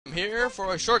I'm here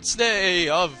for a short stay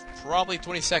of probably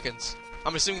 20 seconds.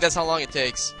 I'm assuming that's how long it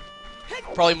takes.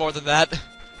 Probably more than that.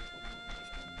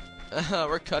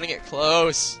 We're cutting it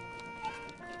close.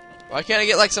 Why can't I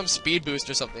get like some speed boost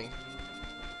or something?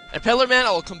 And Peddler Man,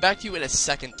 I will come back to you in a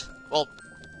second. Well,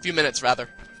 a few minutes rather.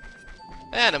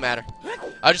 No matter.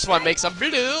 I just want to make some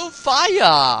blue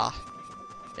fire.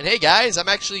 And hey guys, I'm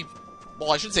actually...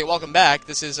 Well, I should say welcome back.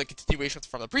 This is a continuation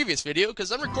from the previous video,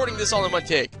 because I'm recording this all in one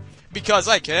take. Because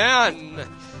I can!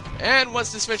 And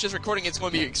once this finishes recording, it's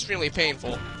going to be extremely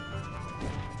painful.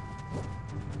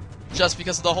 Just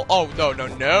because of the whole... Oh, no, no,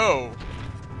 no!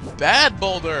 Bad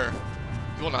Boulder!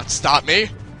 You will not stop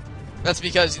me! That's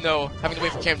because, you know, having to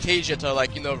wait for Camtasia to,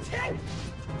 like, you know,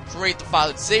 create the file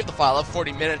and save the file of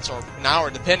 40 minutes or an hour,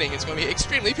 depending, is going to be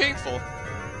extremely painful.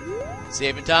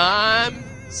 Saving time,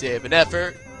 saving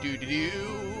effort.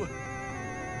 Do-do-do.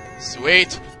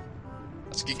 Sweet.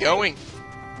 Let's get going.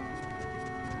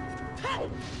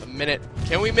 A minute.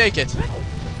 Can we make it?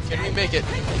 Can we make it?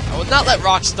 I will not let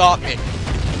rocks stop me.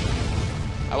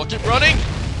 I will keep running.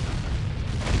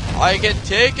 I can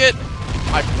take it.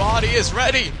 My body is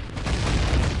ready.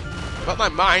 But my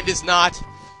mind is not.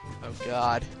 Oh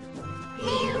god.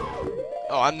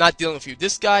 Oh, I'm not dealing with you.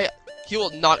 This guy, he will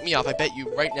knock me off. I bet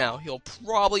you right now. He'll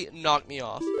probably knock me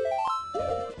off.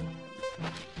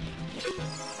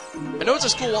 I know it's a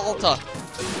school Walta.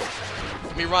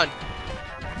 Let me run.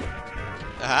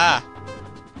 Aha!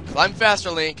 Climb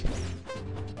faster, Link.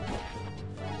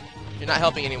 You're not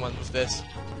helping anyone with this.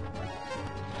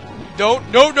 Don't.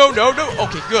 No, no, no, no.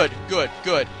 Okay, good, good,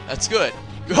 good. That's good.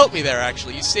 You helped me there,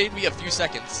 actually. You saved me a few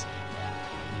seconds.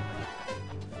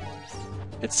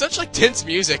 It's such, like, tense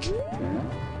music.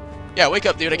 Yeah, wake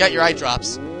up, dude. I got your eye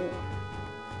drops.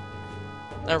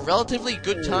 A relatively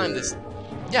good time this...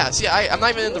 Yeah, see, I'm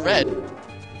not even in the red.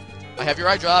 I have your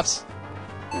eye drops.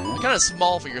 They're kind of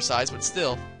small for your size, but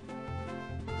still.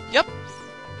 Yep.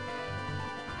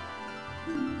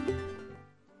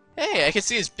 Hey, I can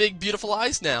see his big, beautiful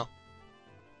eyes now.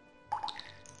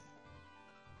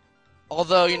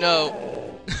 Although, you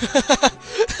know...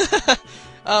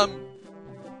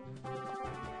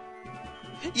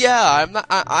 Yeah, I'm not.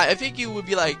 I think you would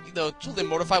be like, you know, totally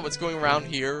mortified what's going around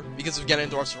here because of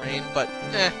Ganondorf's reign, but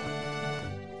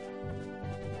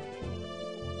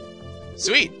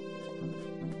Sweet.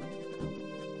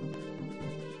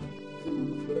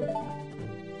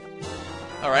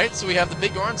 Alright, so we have the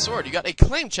Biggoron sword. You got a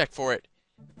claim check for it.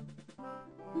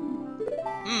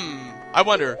 I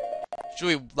wonder, should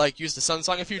we, like, use the Sun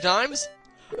Song a few times?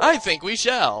 I think we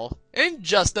shall. In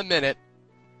just a minute.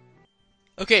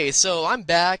 Okay, so I'm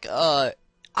back. I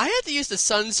had to use the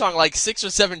Sun Song like 6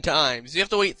 or 7 times. You have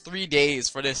to wait 3 days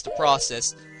for this to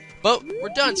process. But we're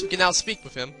done, so we can now speak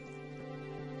with him.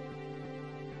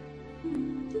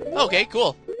 Okay,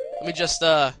 cool. Let me just,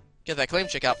 get that claim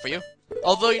check out for you.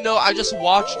 Although, you know, I just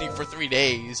watched you for 3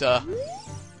 days.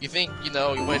 You think, you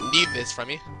know, you wouldn't need this from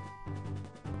me.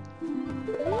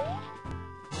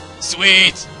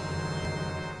 Sweet!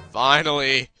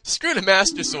 Finally! Screw the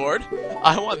Master Sword!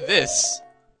 I want this!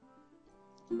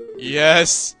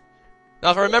 Yes!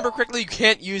 Now, if I remember correctly, you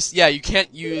can't use... Yeah, you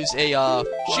can't use a,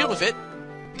 shield with it,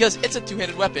 because it's a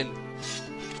two-handed weapon.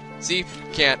 See? You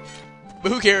can't.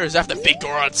 But who cares? I have the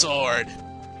Biggoron sword!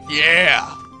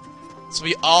 Yeah! This will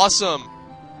be awesome!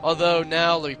 Although,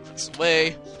 now, let me put this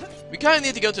away. We kind of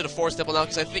need to go to the Forest Temple now,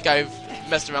 because I think I've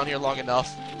messed around here long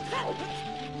enough.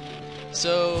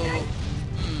 So...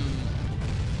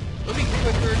 It'll be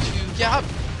quicker to... Yeah,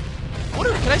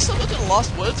 whatever, can I still go to the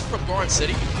Lost Woods from Goron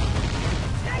City?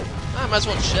 I might as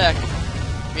well check.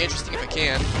 It'd be interesting if I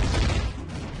can.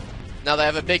 Now that I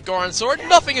have a big Goron sword,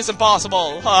 nothing is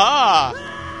impossible! Ha!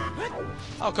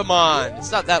 Oh, come on.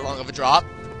 It's not that long of a drop.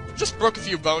 Just broke a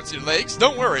few bones in your legs,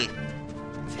 don't worry.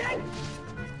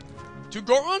 To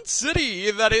Goron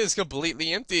City, that is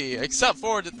completely empty, except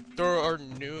for the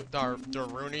Darunia's,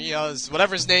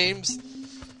 whatever his name's.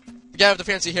 The guy with the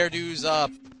fancy hairdos,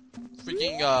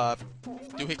 freaking,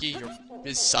 Doohickey, or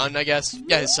his son, I guess.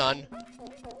 Yeah, his son.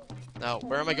 Now,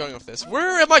 where am I going with this?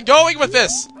 Where am I going with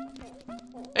this?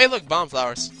 Hey, look, bomb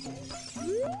flowers.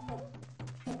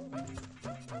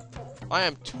 I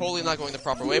am totally not going the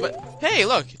proper way, but hey,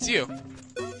 look, it's you.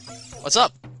 What's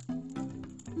up?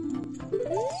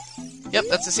 Yep,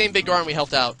 that's the same Biggoron we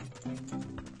helped out.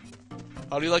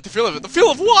 How do you like the feel of it? The feel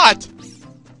of what?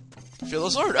 The feel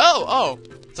of the sword. Oh.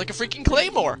 It's like a freaking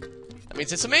claymore. That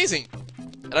means it's amazing.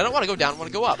 And I don't want to go down, I want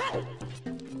to go up.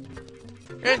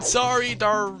 And sorry,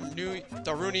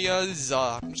 Darunia's,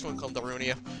 I'm just going to call him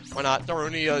Darunia. Why not?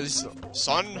 Darunia's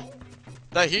son?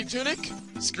 The heat tunic?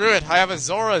 Screw it, I have a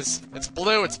Zora's. It's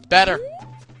blue, it's better.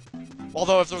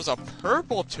 Although if there was a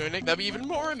purple tunic, that'd be even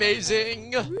more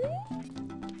amazing.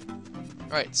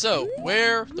 Alright, so,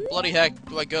 where the bloody heck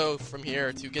do I go from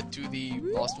here to get to the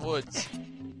Lost Woods?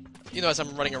 You know, as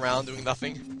I'm running around doing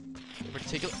nothing in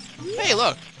particular. Hey,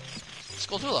 look!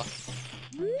 Skulltula.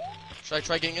 Should I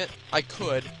try getting it? I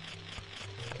could.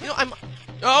 You know,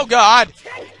 oh god!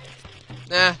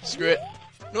 Nah, screw it.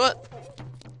 You know what?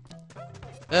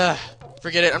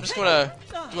 Forget it. I'm just gonna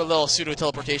do a little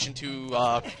pseudo-teleportation to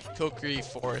Ocarina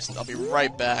Forest. I'll be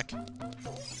right back.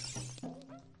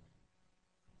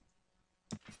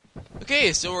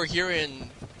 Okay, so we're here in,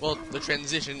 well, the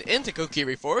transition into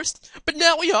Ocarina Forest, but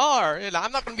now we are, and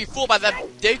I'm not gonna be fooled by that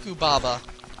Deku Baba.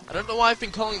 I don't know why I've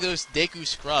been calling those Deku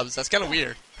Scrubs. That's kind of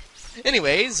weird.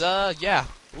 Anyways, yeah,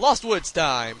 Lost Woods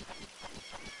time.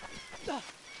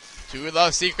 To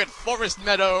the secret forest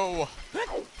meadow.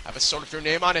 Have a sword with your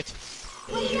name on it.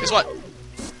 Guess what?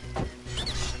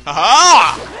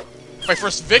 Haha! My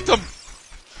first victim.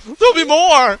 There'll be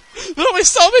more. There'll be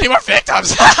so many more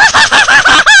victims.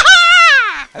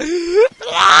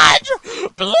 Blood!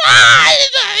 Blood!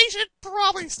 I should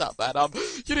probably stop that.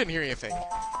 You didn't hear anything.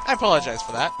 I apologize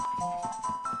for that.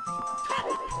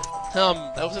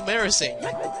 That was embarrassing.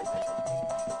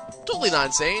 Totally not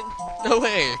insane. No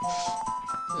way.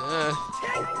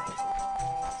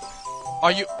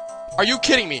 Are you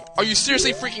kidding me? Are you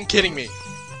seriously freaking kidding me?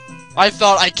 I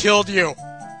thought I killed you.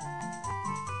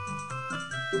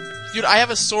 Dude, I have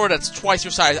a sword that's twice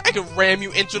your size. I could ram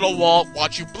you into the wall,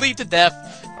 watch you bleed to death.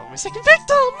 I'm my second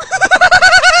victim!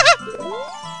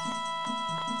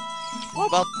 What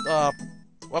about,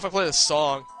 what if I play this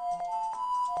song?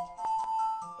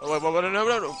 Oh, wait, no.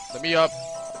 Let me,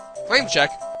 claim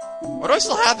check. Why do I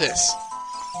still have this?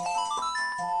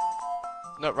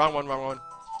 No, wrong one.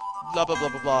 Blah, blah, blah,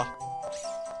 blah, blah.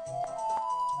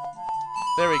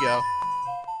 There we go.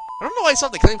 I don't know why I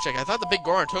stopped the claim check. I thought the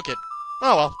Biggoron took it.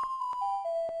 Oh, well.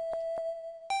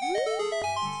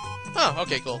 Oh,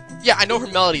 okay, cool. Yeah, I know her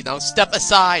melody now. Step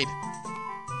aside.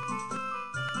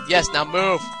 Yes, now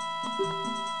move.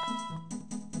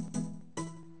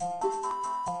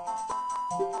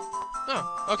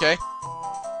 Oh, okay.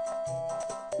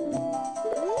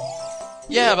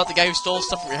 Yeah, about the guy who stole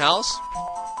stuff from your house.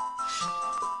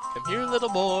 Come here, little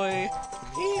boy.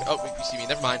 Come here. Oh, wait, you see me.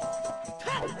 Never mind.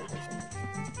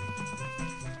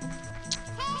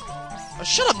 Oh,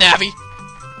 shut up, Navi!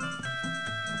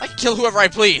 I can kill whoever I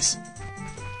please.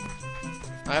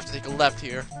 I have to take a left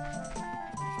here.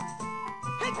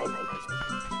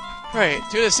 Right,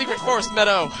 to the secret forest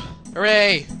meadow.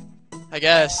 Hooray! I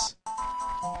guess.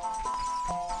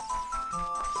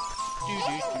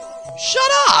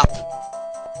 Shut up!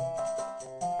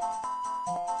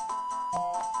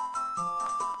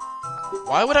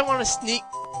 Why would I want to sneak?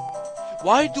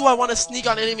 Why do I want to sneak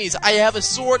on enemies? I have a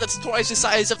sword that's twice the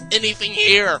size of anything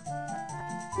here.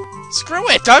 Screw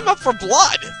it! I'm up for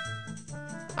blood!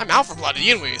 I'm out for blood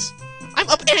anyways. I'm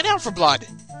up and out for blood.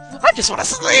 I just want to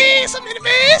slay some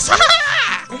enemies!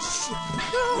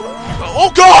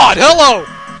 Oh god! Hello!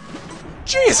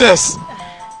 Jesus!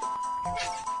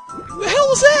 The hell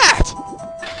was that?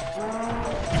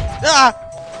 Ah!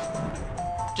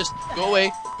 Just go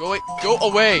away. Go away. Go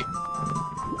away!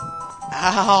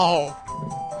 Ow!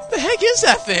 The heck is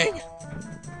that thing?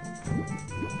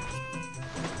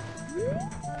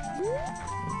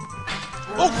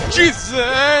 Oh, Jesus!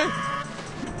 Yeah,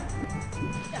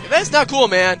 that's not cool,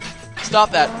 man.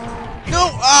 Stop that.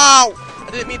 No! Ow! I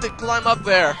didn't mean to climb up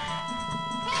there.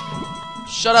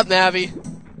 Shut up, Navi.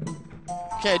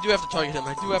 Okay, I do have to target him.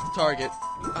 I do have to target.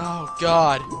 Oh,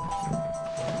 God.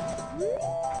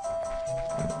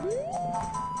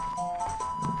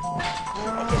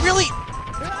 Really?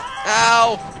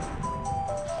 Ow!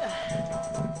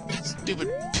 Stupid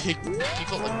pig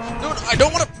people. No, I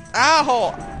don't want to.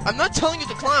 Ow! I'm not telling you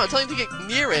to climb. I'm telling you to get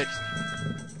near it.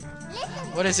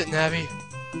 What is it, Navi?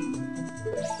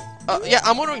 Yeah,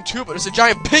 I'm wondering too, but there's a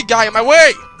giant pig guy in my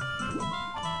way.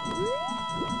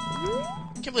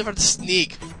 I can't believe I have to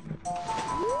sneak.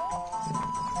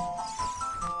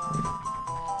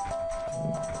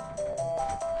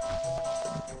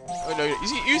 Oh no,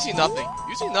 you see nothing.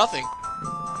 You see nothing.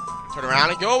 Turn around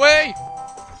and go away!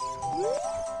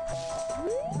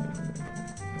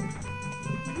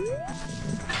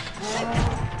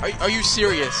 Are you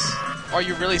serious? Are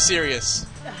you really serious?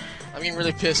 I'm getting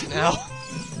really pissed now.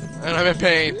 And I'm in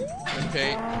pain. I'm in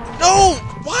pain. No!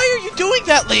 Why are you doing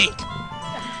that, Link?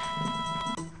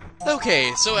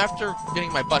 Okay, so after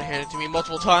getting my butt handed to me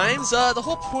multiple times, the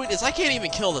whole point is I can't even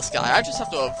kill this guy. I just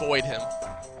have to avoid him.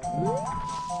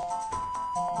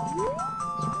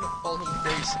 Follow him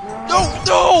face. No!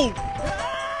 No!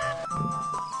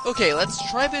 Okay, let's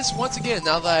try this once again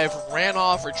now that I've ran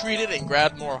off, retreated, and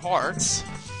grabbed more hearts.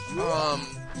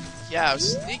 Yeah,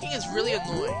 sneaking is really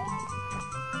annoying.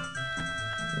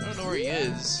 I don't know where he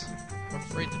is. I'm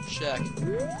afraid to check.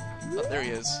 Oh, there he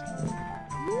is.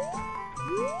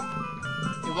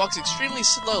 He walks extremely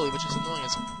slowly, which is annoying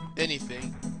as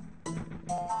anything.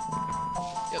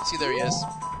 Yep, see, there he is.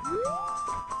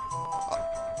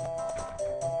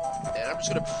 And I'm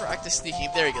just gonna practice sneaking.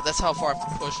 There you go. That's how far I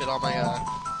have to push it on my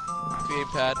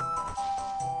gamepad.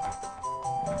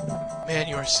 Man,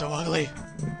 you are so ugly.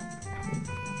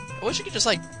 I wish I could just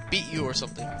like beat you or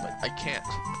something, but I can't.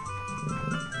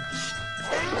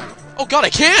 Oh god, I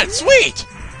can't! Sweet!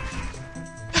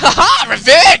 Haha!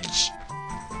 Revenge!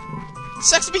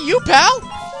 Sucks to be you, pal!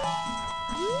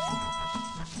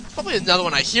 Probably another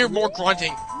one. I hear more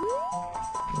grunting.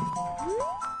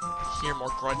 Hear more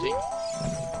grunting.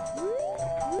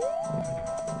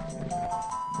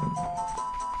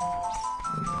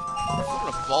 I'm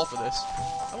gonna fall for this.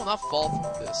 I will not fall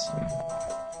for this.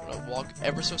 I'm gonna walk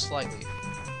ever so slightly.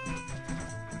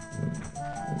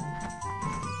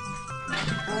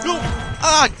 No!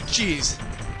 Ah, jeez.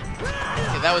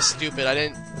 Okay, that was stupid. I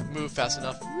didn't move fast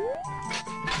enough.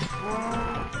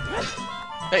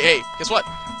 Hey, hey, guess what?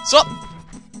 What's up?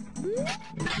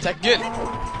 Attack again.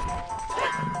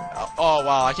 Oh,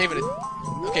 wow, I can't even...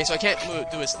 Okay, so I can't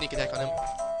do a sneak attack on him.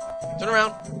 Turn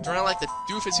around. Turn around like the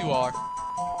doofus you are.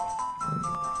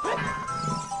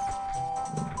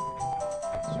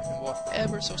 Walk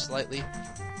ever so slightly.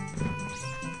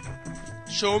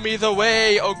 Show me the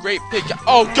way, oh great pig god.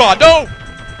 Oh god, no!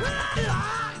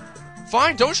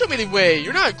 Fine, don't show me the way.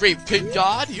 You're not a great pig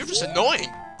god. You're just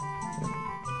annoying.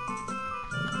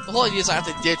 The whole idea is I have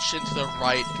to ditch into the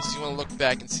right because you want to look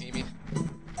back and see me.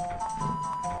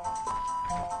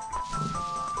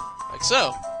 Like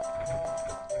so.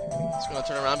 Just gonna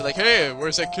turn around and be like, hey,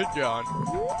 where's that kid gone?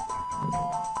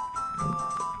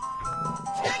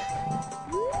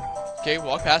 Okay,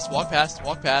 walk past, walk past,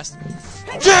 walk past.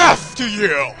 Death to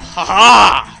you!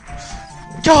 Haha!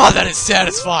 God, that is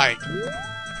satisfying!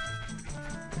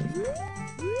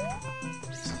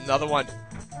 There's another one.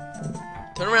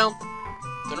 Turn around.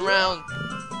 Turn around.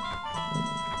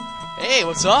 Hey,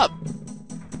 what's up?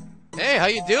 Hey, how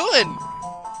you doing?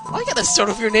 I got a sword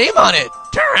with your name on it.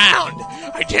 Turn around!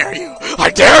 I dare you! I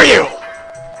dare you!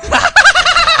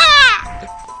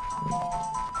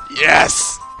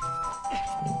 Yes!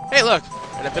 Hey, look!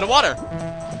 And a bit of water.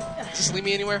 Does this lead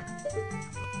me anywhere?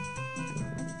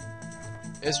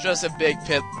 It's just a big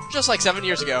pit. Just like 7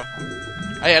 years ago.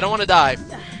 Hey, I don't want to die.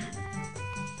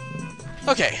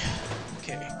 Okay.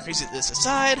 Okay, crazy this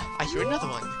aside. I hear another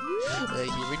one. I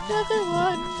hear another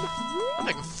one. I'm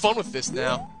having fun with this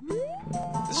now.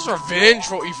 This is revenge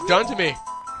for what you've done to me.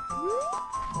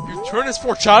 You turned this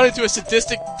poor child into a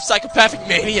sadistic, psychopathic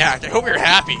maniac. I hope you're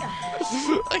happy.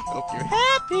 I hope you're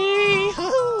happy.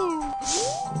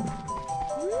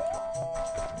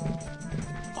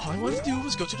 All I wanted to do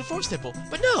was go to the forest temple.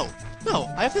 But no. No,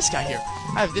 I have this guy here.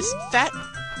 I have this fat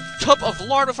cup of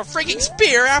lard with a freaking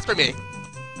spear after me.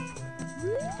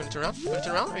 You gonna turn around? You gonna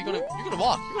turn around? Or are you gonna... You're gonna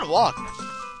walk. You're gonna walk.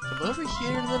 Come over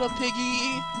here, little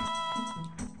piggy.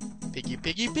 Piggy,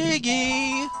 piggy,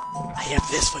 piggy. I have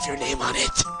this with your name on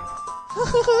it.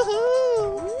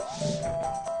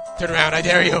 Turn around, I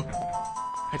dare you.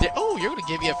 Oh, you're gonna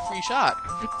give me a free shot.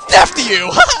 Death to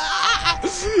you!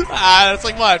 That's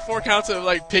like what? 4 counts of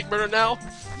like pig murder now?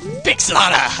 Pig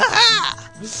slaughter!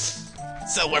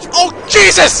 So worth. Oh,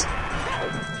 Jesus!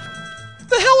 What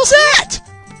the hell was that?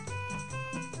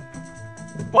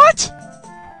 What?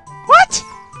 What?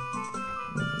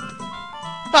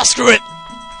 Ah, screw it!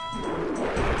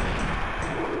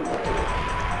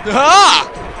 Ah!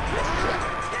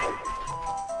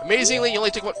 Amazingly, you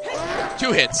only took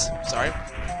 2 hits. Sorry.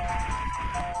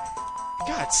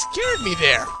 God, it scared me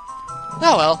there.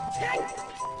 Oh well.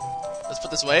 Let's put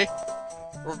this away.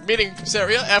 We're meeting in this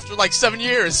area after like 7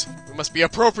 years. We must be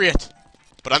appropriate.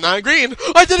 But I'm not green.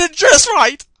 I did it just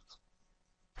right!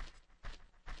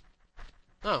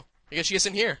 Oh, I guess she gets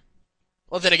in here.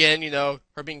 Well, then again, you know,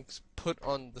 her being put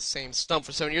on the same stump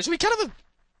for 7 years would be kind of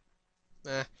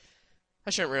a... I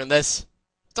shouldn't ruin this.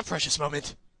 It's a precious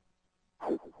moment.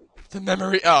 The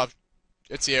memory... Oh,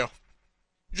 it's you.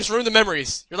 You just ruined the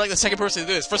memories. You're like the second person to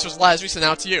do this. First was Lazarus, and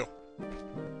now it's you.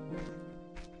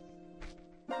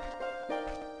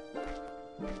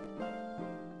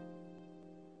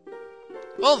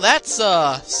 Well, that's,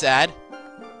 sad.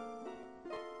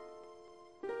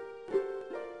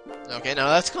 Okay, now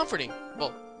that's comforting.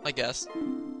 Well, I guess.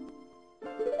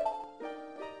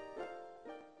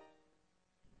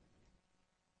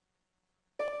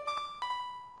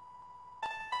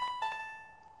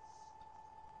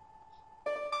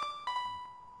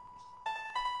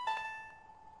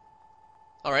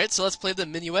 Alright, so let's play the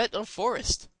Minuet of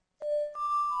Forest.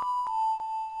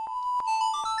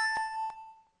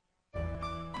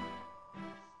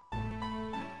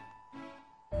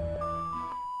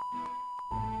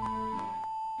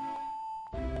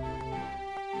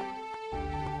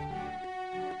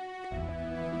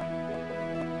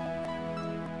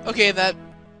 Okay, that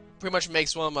pretty much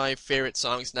makes one of my favorite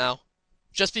songs now.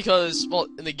 Just because, well,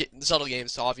 in the Zelda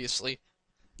games, obviously.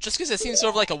 Just because it seems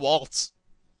sort of like a waltz.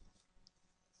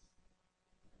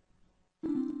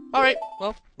 Alright,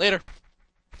 well, later.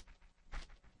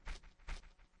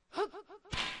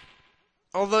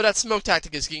 Although that smoke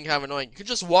tactic is getting kind of annoying. You can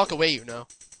just walk away, you know.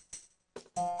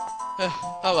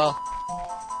 Oh well.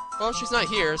 Well, she's not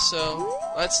here, so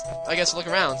let's, I guess, look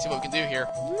around, see what we can do here.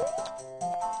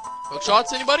 Hook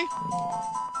shots, anybody?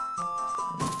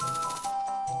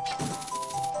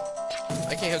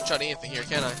 I can't hook shot anything here,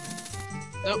 can I?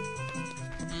 Nope.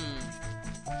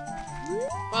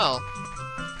 Well,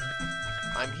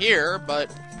 I'm here, but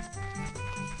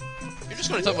you're just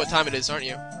going to tell me what time it is, aren't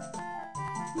you?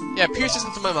 Yeah, pierces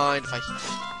into my mind. If I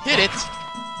hit it,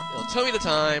 it'll tell me the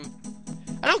time.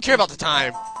 I don't care about the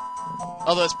time.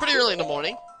 Although it's pretty early in the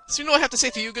morning. So you know what I have to say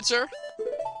to you, good sir?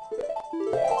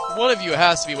 One of you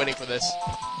has to be waiting for this.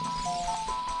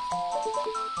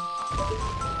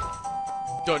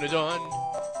 Dun-dun-dun.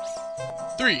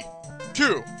 3,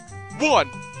 2,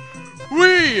 1.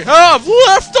 We have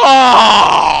left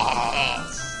off!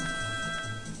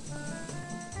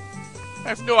 I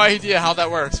have no idea how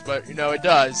that works, but, you know, it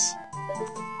does.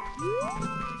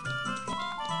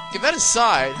 Okay, that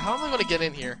aside, how am I going to get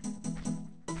in here?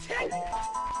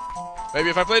 Maybe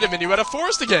if I played a Minuet of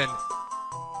Forest again!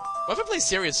 What if I play a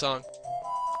serious song?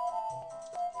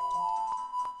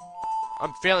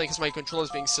 I'm failing because my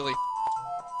controller's being silly.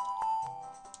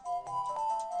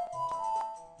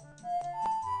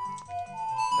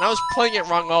 And I was playing it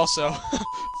wrong also.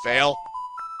 Fail.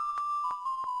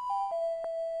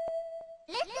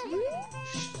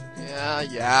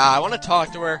 Yeah, I want to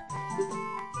talk to her.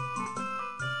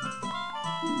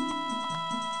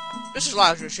 This is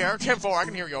Lazarus here. 10-4, I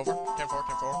can hear you over. 10-4,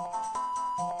 10-4.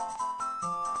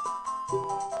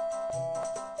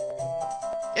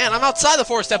 And I'm outside the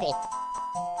Forest Temple.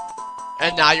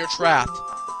 And now you're trapped.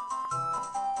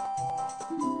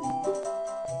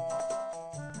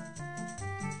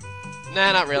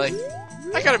 Nah, not really.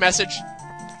 I got a message.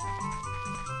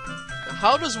 Now,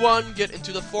 how does one get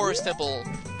into the Forest Temple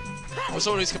with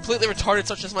someone who's completely retarded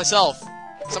such as myself?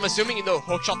 So I'm assuming you know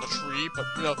hookshot the tree, but,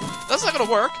 you know, that's not gonna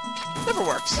work. Never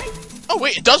works. Oh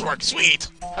wait, it does work. Sweet.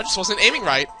 I just wasn't aiming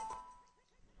right.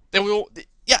 Then we will...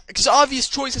 Yeah, because the obvious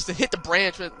choice is to hit the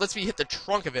branch, but lets me hit the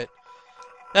trunk of it.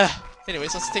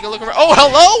 Anyways, let's take a look over. Oh,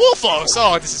 hello, Wolfos!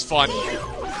 Oh, this is fun.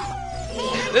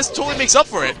 This totally makes up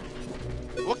for it.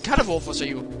 What kind of Wolfos are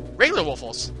you? Regular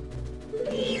Wolfos.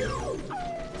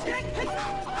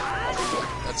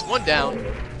 That's one down.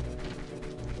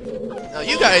 Now,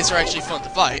 you guys are actually fun to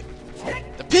fight.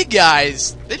 The pig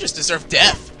guys, they just deserve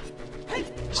death.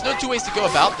 There's no two ways to go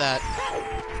about that.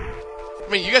 I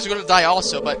mean, you guys are going to die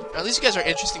also, but at least you guys are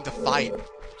interesting to fight.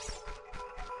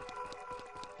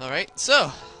 Alright,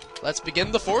 so, let's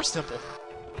begin the Forest Temple.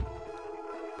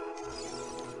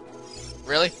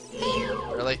 Really?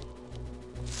 Really?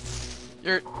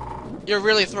 You're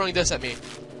really throwing this at me.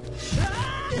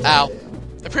 Ow.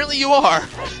 Apparently you are!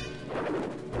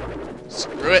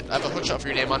 Screw it, I have a hookshot for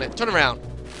your name on it. Turn around.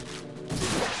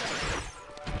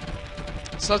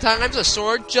 Sometimes a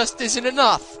sword just isn't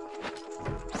enough.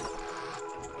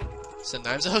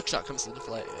 Sometimes a hookshot comes into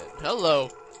play. Hello.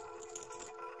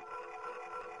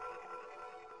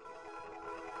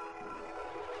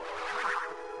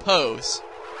 Pose.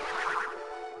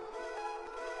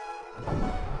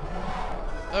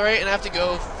 Alright, and I have to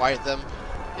go fight them.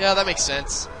 Yeah, that makes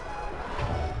sense.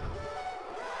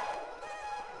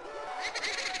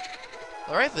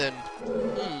 Alright then.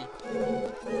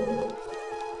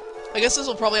 I guess this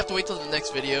will probably have to wait till the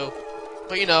next video.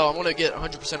 But you know, I want to get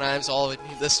 100% items all of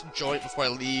this joint before I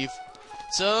leave.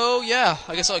 So yeah,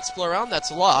 I guess I'll explore around.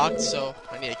 That's locked, so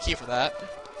I need a key for that.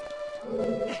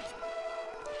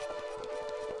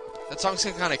 That song's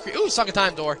kind of creepy. Ooh, Song of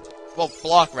Time door. Well,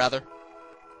 block rather.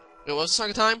 Wait, what was the Song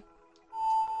of Time?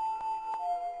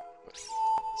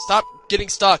 Stop getting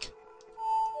stuck.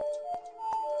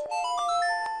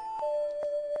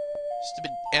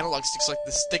 Stupid analog sticks like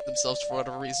to stick themselves for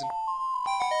whatever reason.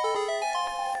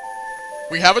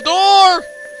 We have a door!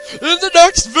 In the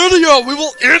next video, we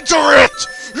will enter it!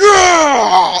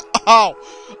 Yeah! Ow!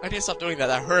 I need to stop doing that.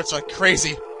 That hurts like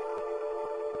crazy.